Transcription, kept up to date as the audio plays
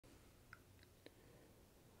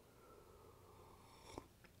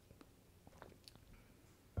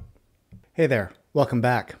Hey there, welcome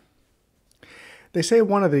back. They say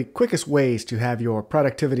one of the quickest ways to have your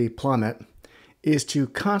productivity plummet is to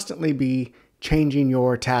constantly be changing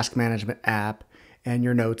your task management app and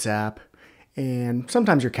your notes app and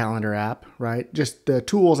sometimes your calendar app, right? Just the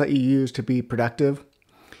tools that you use to be productive.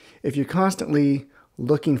 If you're constantly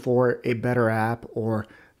looking for a better app or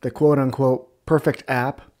the quote unquote perfect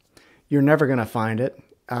app, you're never going to find it.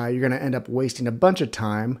 You're going to end up wasting a bunch of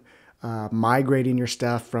time migrating your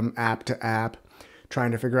stuff from app to app, trying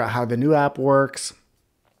to figure out how the new app works,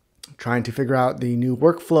 trying to figure out the new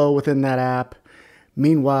workflow within that app.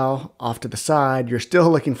 Meanwhile, off to the side, you're still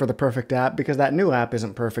looking for the perfect app because that new app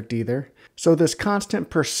isn't perfect either. So this constant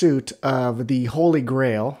pursuit of the holy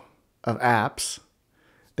grail of apps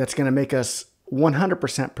that's going to make us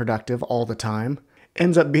 100% productive all the time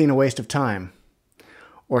ends up being a waste of time.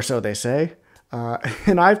 Or so they say.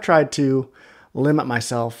 And I've tried to limit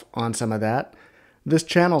myself on some of that. This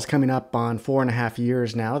channel's coming up on 4.5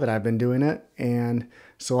 years now that I've been doing it. And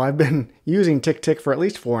so I've been using TickTick for at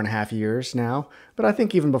least 4.5 years now. But I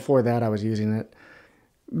think even before that I was using it.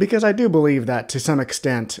 Because I do believe that to some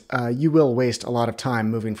extent you will waste a lot of time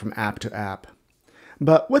moving from app to app.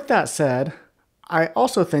 But with that said, I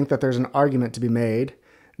also think that there's an argument to be made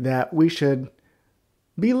that we should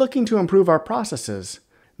be looking to improve our processes.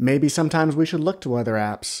 Maybe sometimes we should look to other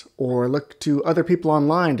apps or look to other people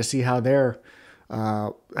online to see how their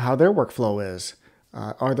workflow is.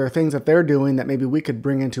 Are there things that they're doing that maybe we could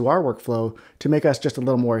bring into our workflow to make us just a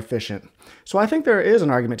little more efficient? So I think there is an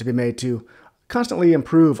argument to be made to constantly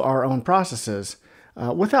improve our own processes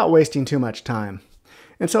without wasting too much time.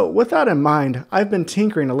 And so with that in mind, I've been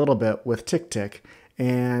tinkering a little bit with TickTick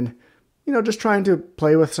and just trying to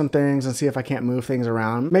play with some things and see if I can't move things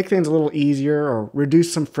around, make things a little easier or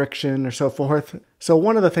reduce some friction or so forth. So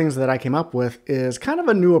one of the things that I came up with is kind of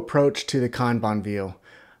a new approach to the Kanban view.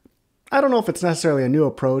 I don't know if it's necessarily a new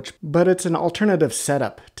approach, but it's an alternative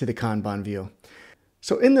setup to the Kanban view.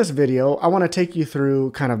 So in this video, I want to take you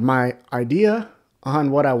through kind of my idea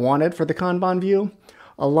on what I wanted for the Kanban view,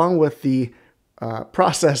 along with the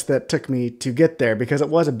process that took me to get there, because it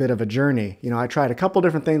was a bit of a journey. I tried a couple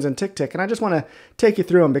different things in TickTick, and I just want to take you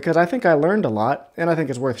through them because I think I learned a lot, and I think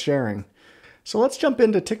it's worth sharing. So let's jump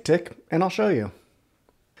into TickTick, and I'll show you.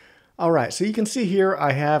 All right, so you can see here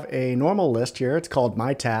I have a normal list here. It's called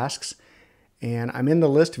My Tasks, and I'm in the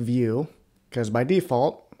list view because by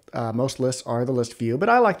default, most lists are the list view, but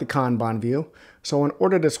I like the Kanban view. So in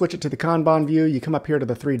order to switch it to the Kanban view, you come up here to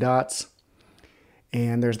the three dots,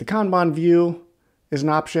 and there's the Kanban view is an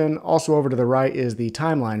option. Also over to the right is the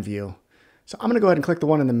timeline view. So I'm going to go ahead and click the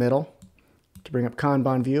one in the middle to bring up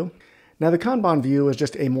Kanban view. Now the Kanban view is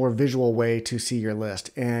just a more visual way to see your list,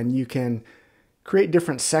 and you can create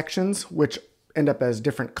different sections which end up as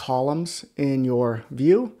different columns in your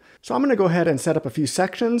view. So I'm going to go ahead and set up a few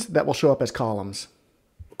sections that will show up as columns.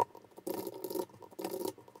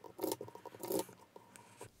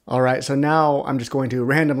 All right, so now I'm just going to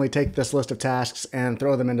randomly take this list of tasks and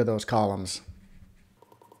throw them into those columns.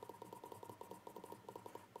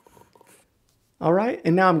 All right,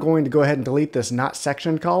 and now I'm going to go ahead and delete this not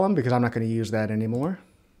sectioned column because I'm not going to use that anymore.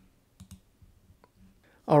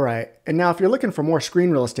 All right, and now if you're looking for more screen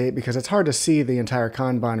real estate because it's hard to see the entire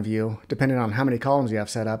Kanban view depending on how many columns you have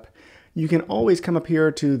set up, you can always come up here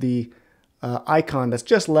to the icon that's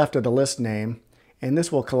just left of the list name, and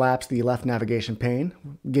this will collapse the left navigation pane,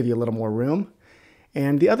 give you a little more room.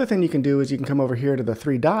 And the other thing you can do is you can come over here to the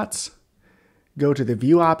three dots, go to the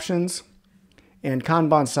view options, and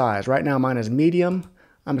Kanban size. Right now mine is medium.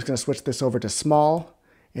 I'm just going to switch this over to small,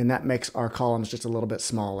 and that makes our columns just a little bit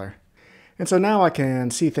smaller. And so now I can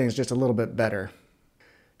see things just a little bit better.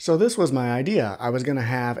 So this was my idea. I was going to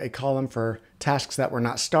have a column for tasks that were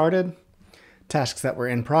not started, tasks that were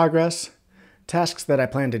in progress, tasks that I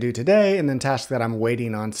plan to do today, and then tasks that I'm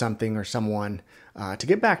waiting on something or someone to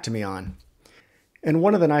get back to me on. And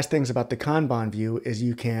one of the nice things about the Kanban view is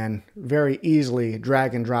you can very easily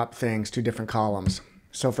drag and drop things to different columns.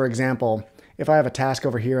 So for example, if I have a task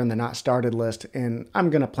over here in the not started list and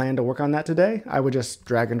I'm going to plan to work on that today, I would just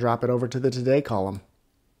drag and drop it over to the today column.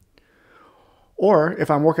 Or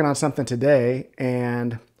if I'm working on something today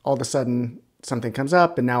and all of a sudden something comes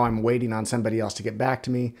up and now I'm waiting on somebody else to get back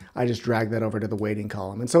to me, I just drag that over to the waiting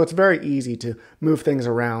column. And so it's very easy to move things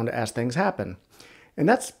around as things happen. And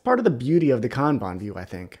that's part of the beauty of the Kanban view, I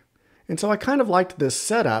think. And so I kind of liked this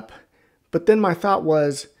setup, but then my thought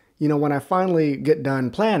was, when I finally get done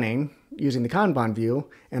planning using the Kanban view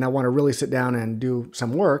and I want to really sit down and do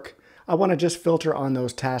some work, I want to just filter on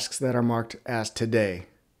those tasks that are marked as today.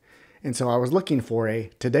 And so I was looking for a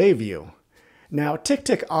today view. Now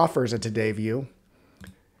TickTick offers a today view,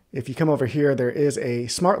 If you come over here, there is a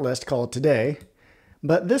smart list called Today,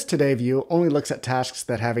 but this Today view only looks at tasks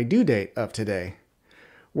that have a due date of today.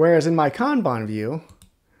 Whereas in my Kanban view,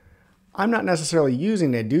 I'm not necessarily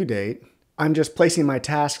using a due date, I'm just placing my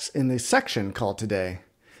tasks in the section called Today.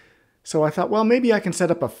 So I thought, well, maybe I can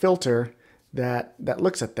set up a filter that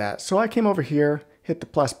looks at that. So I came over here, hit the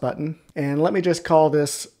plus button, and let me just call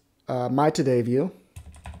this my Today view.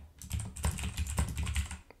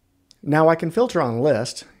 Now I can filter on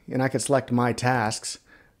list, and I could select my tasks,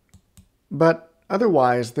 but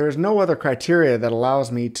otherwise there's no other criteria that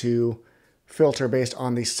allows me to filter based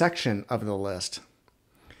on the section of the list.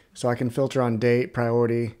 So I can filter on date,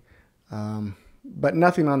 priority, but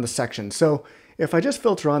nothing on the section. So if I just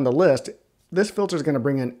filter on the list, this filter is going to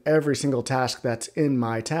bring in every single task that's in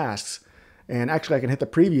my tasks. And actually I can hit the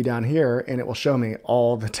preview down here and it will show me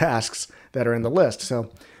all the tasks that are in the list.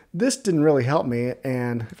 So this didn't really help me.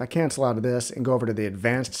 And if I cancel out of this and go over to the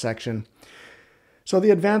advanced section, so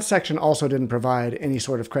the advanced section also didn't provide any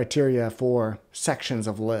sort of criteria for sections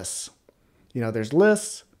of lists. You know, there's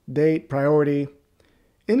lists, date, priority,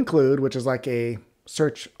 include, which is like a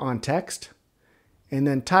search on text, and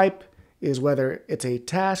then type is whether it's a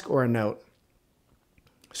task or a note.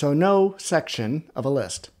 So no section of a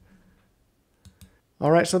list.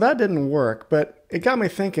 All right, so that didn't work, but it got me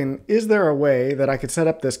thinking, is there a way that I could set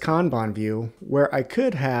up this Kanban view where I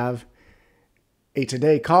could have a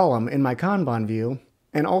Today column in my Kanban view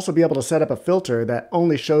and also be able to set up a filter that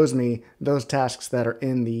only shows me those tasks that are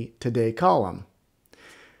in the Today column?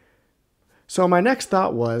 So my next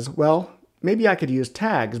thought was, well, maybe I could use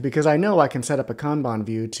tags because I know I can set up a Kanban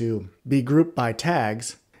view to be grouped by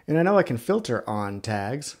tags, and I know I can filter on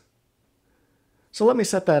tags. So let me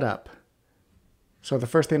set that up. So the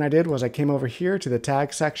first thing I did was I came over here to the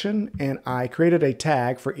tag section and I created a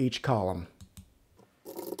tag for each column.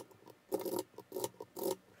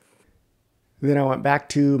 Then I went back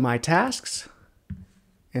to my tasks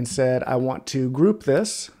and said I want to group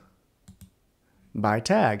this by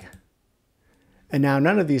tag. And now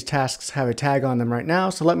none of these tasks have a tag on them right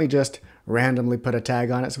now, so let me just randomly put a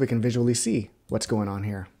tag on it so we can visually see what's going on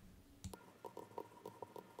here.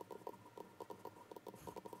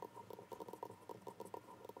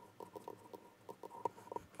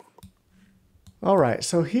 All right,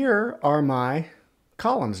 so here are my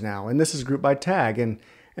columns now, and this is grouped by tag, and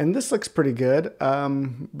this looks pretty good.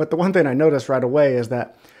 But the one thing I noticed right away is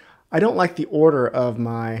that I don't like the order of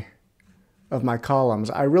my columns.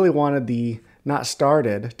 I really wanted the not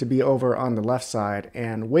started to be over on the left side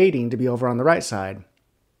and waiting to be over on the right side.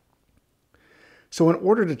 So in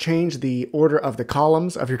order to change the order of the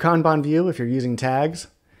columns of your Kanban view, if you're using tags,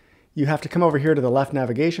 you have to come over here to the left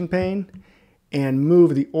navigation pane and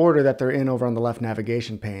move the order that they're in over on the left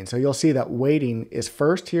navigation pane. So you'll see that waiting is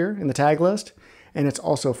first here in the tag list, and it's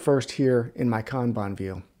also first here in my Kanban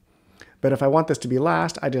view. But if I want this to be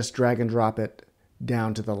last, I just drag and drop it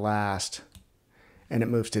down to the last, and it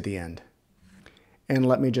moves to the end. And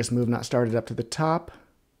let me just move not started up to the top,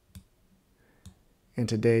 and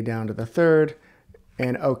Today down to the third.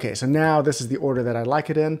 And okay, so now this is the order that I like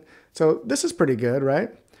it in. So this is pretty good, right?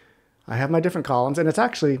 I have my different columns, and it's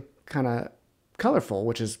actually kind of colorful,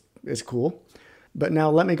 which is cool. But now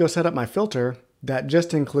let me go set up my filter that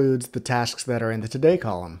just includes the tasks that are in the Today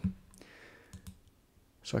column.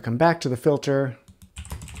 So I come back to the filter,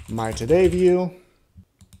 my Today view.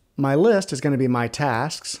 My list is going to be my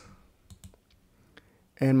tasks,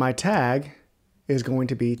 and my tag is going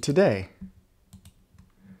to be Today.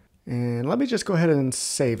 And let me just go ahead and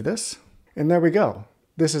save this. And there we go.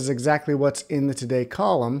 This is exactly what's in the Today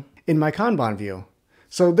column in my Kanban view.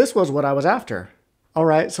 So this was what I was after. All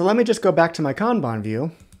right, so let me just go back to my Kanban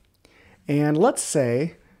view. And let's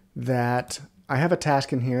say that I have a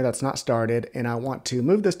task in here that's not started and I want to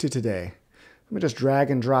move this to Today. Let me just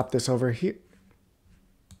drag and drop this over here.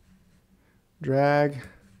 Drag.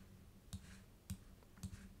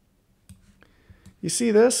 You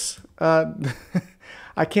see this?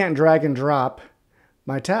 I can't drag and drop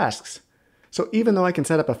my tasks. So even though I can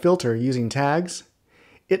set up a filter using tags,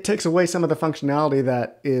 it takes away some of the functionality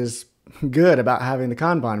that is good about having the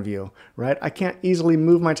Kanban view, right? I can't easily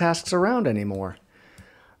move my tasks around anymore.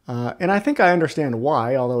 And I think I understand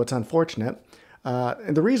why, although it's unfortunate.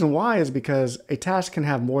 And the reason why is because a task can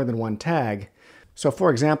have more than one tag. So for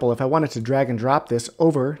example, if I wanted to drag and drop this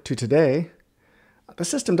over to Today, the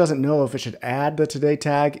system doesn't know if it should add the Today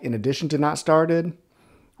tag in addition to not started,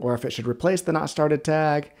 or if it should replace the not started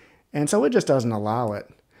tag, and so it just doesn't allow it.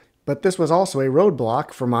 But this was also a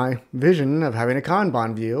roadblock for my vision of having a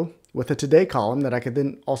Kanban view with a Today column that I could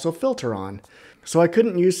then also filter on. So I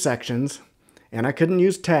couldn't use sections, and I couldn't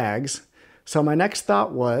use tags, So my next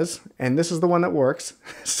thought was, and this is the one that works,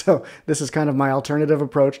 so this is kind of my alternative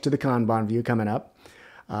approach to the Kanban view coming up.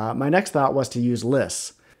 My next thought was to use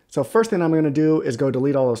lists. So first thing I'm going to do is go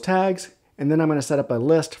delete all those tags, and then I'm going to set up a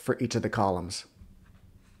list for each of the columns.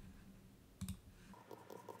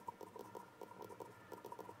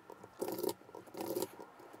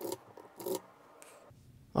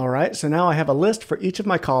 All right, so now I have a list for each of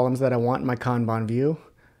my columns that I want in my Kanban view.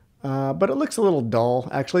 But it looks a little dull,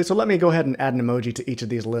 actually, so let me go ahead and add an emoji to each of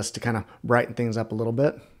these lists to kind of brighten things up a little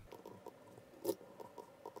bit.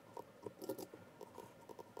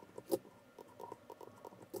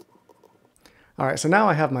 All right, so now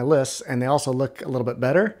I have my lists, and they also look a little bit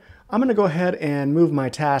better. I'm going to go ahead and move my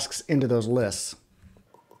tasks into those lists.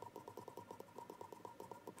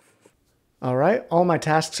 All right, all my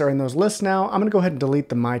tasks are in those lists now. I'm going to go ahead and delete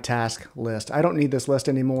the My Task list. I don't need this list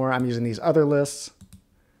anymore. I'm using these other lists.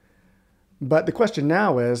 But the question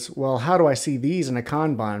now is, well, how do I see these in a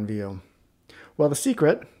Kanban view? Well, the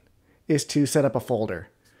secret is to set up a folder.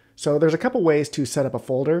 So there's a couple ways to set up a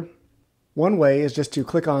folder. One way is just to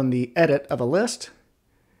click on the edit of a list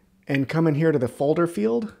and come in here to the folder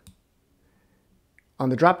field. On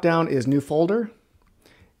the drop down is new folder,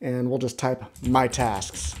 and we'll just type My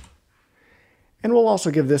Tasks. And we'll also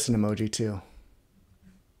give this an emoji too.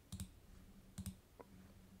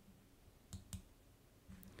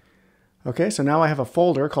 Okay, so now I have a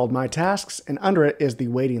folder called My Tasks, and under it is the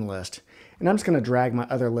waiting list. And I'm just going to drag my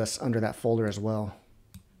other lists under that folder as well.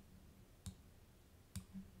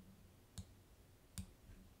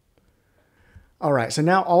 All right, so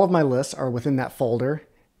now all of my lists are within that folder.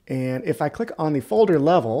 And if I click on the folder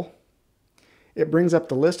level, it brings up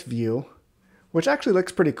the list view, which actually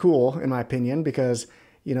looks pretty cool in my opinion, because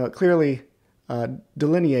it clearly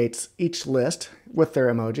delineates each list with their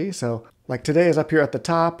emoji. So like today is up here at the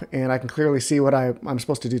top, and I can clearly see what I'm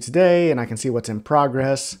supposed to do today, and I can see what's in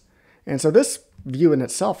progress. And so this view in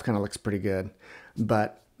itself kind of looks pretty good,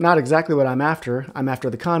 but not exactly what I'm after. I'm after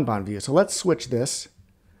the Kanban view. So let's switch this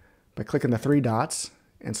by clicking the three dots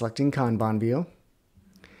and selecting Kanban view.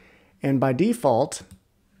 And by default,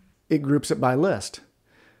 it groups it by list.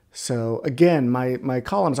 So again, my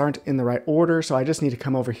columns aren't in the right order, so I just need to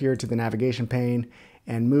come over here to the navigation pane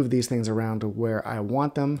and move these things around to where I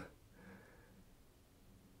want them.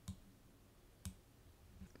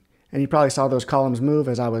 And you probably saw those columns move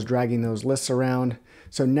as I was dragging those lists around.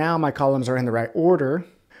 So now my columns are in the right order.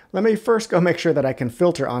 Let me first go make sure that I can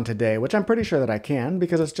filter on today, which I'm pretty sure that I can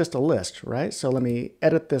because it's just a list, right? So let me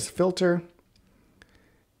edit this filter.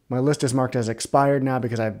 My list is marked as expired now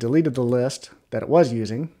because I've deleted the list that it was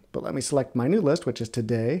using, but let me select my new list, which is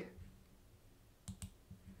today.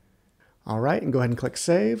 All right, and go ahead and click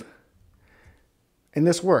Save. And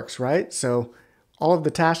this works, right? So all of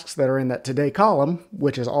the tasks that are in that Today column,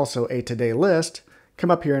 which is also a Today list,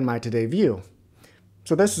 come up here in my Today view.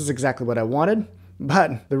 So this is exactly what I wanted,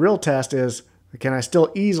 but the real test is, can I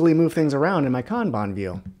still easily move things around in my Kanban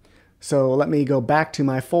view? So let me go back to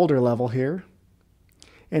my folder level here,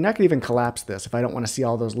 and I can even collapse this if I don't want to see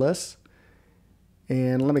all those lists.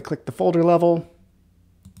 And let me click the folder level.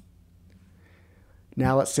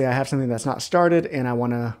 Now let's say I have something that's not started and I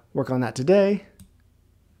want to work on that today.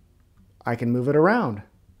 I can move it around.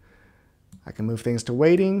 I can move things to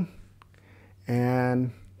waiting.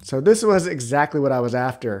 And so this was exactly what I was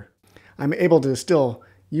after. I'm able to still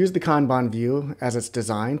use the Kanban view as it's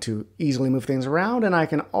designed to easily move things around, and I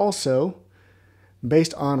can also,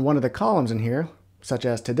 based on one of the columns in here, such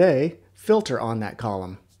as today, filter on that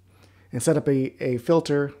column and set up a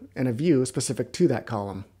filter and a view specific to that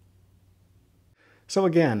column. So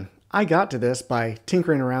again, I got to this by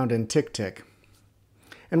tinkering around in TickTick.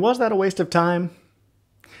 And was that a waste of time?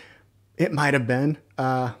 It might have been.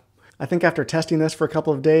 I think after testing this for a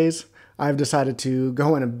couple of days, I've decided to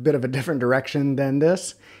go in a bit of a different direction than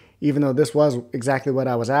this. Even though this was exactly what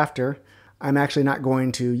I was after, I'm actually not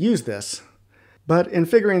going to use this. But in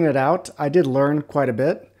figuring it out, I did learn quite a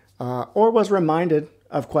bit, or was reminded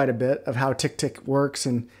of quite a bit of how TickTick works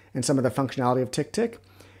and some of the functionality of TickTick.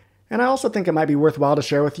 And I also think it might be worthwhile to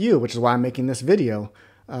share with you, which is why I'm making this video.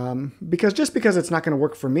 Because just because it's not going to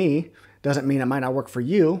work for me doesn't mean it might not work for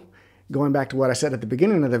you. Going back to what I said at the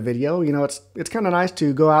beginning of the video, it's kind of nice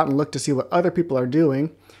to go out and look to see what other people are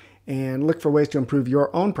doing and look for ways to improve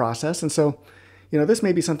your own process. And so, this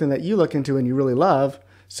may be something that you look into and you really love,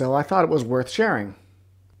 so I thought it was worth sharing.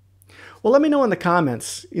 Well, let me know in the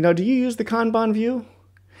comments, do you use the Kanban view?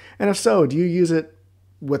 And if so, do you use it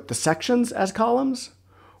with the sections as columns?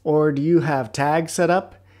 Or do you have tags set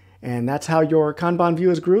up and that's how your Kanban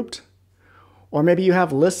view is grouped? Or maybe you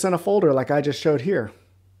have lists in a folder like I just showed here.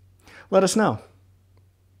 Let us know.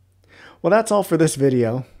 Well, that's all for this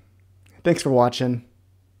video. Thanks for watching.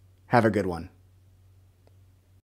 Have a good one.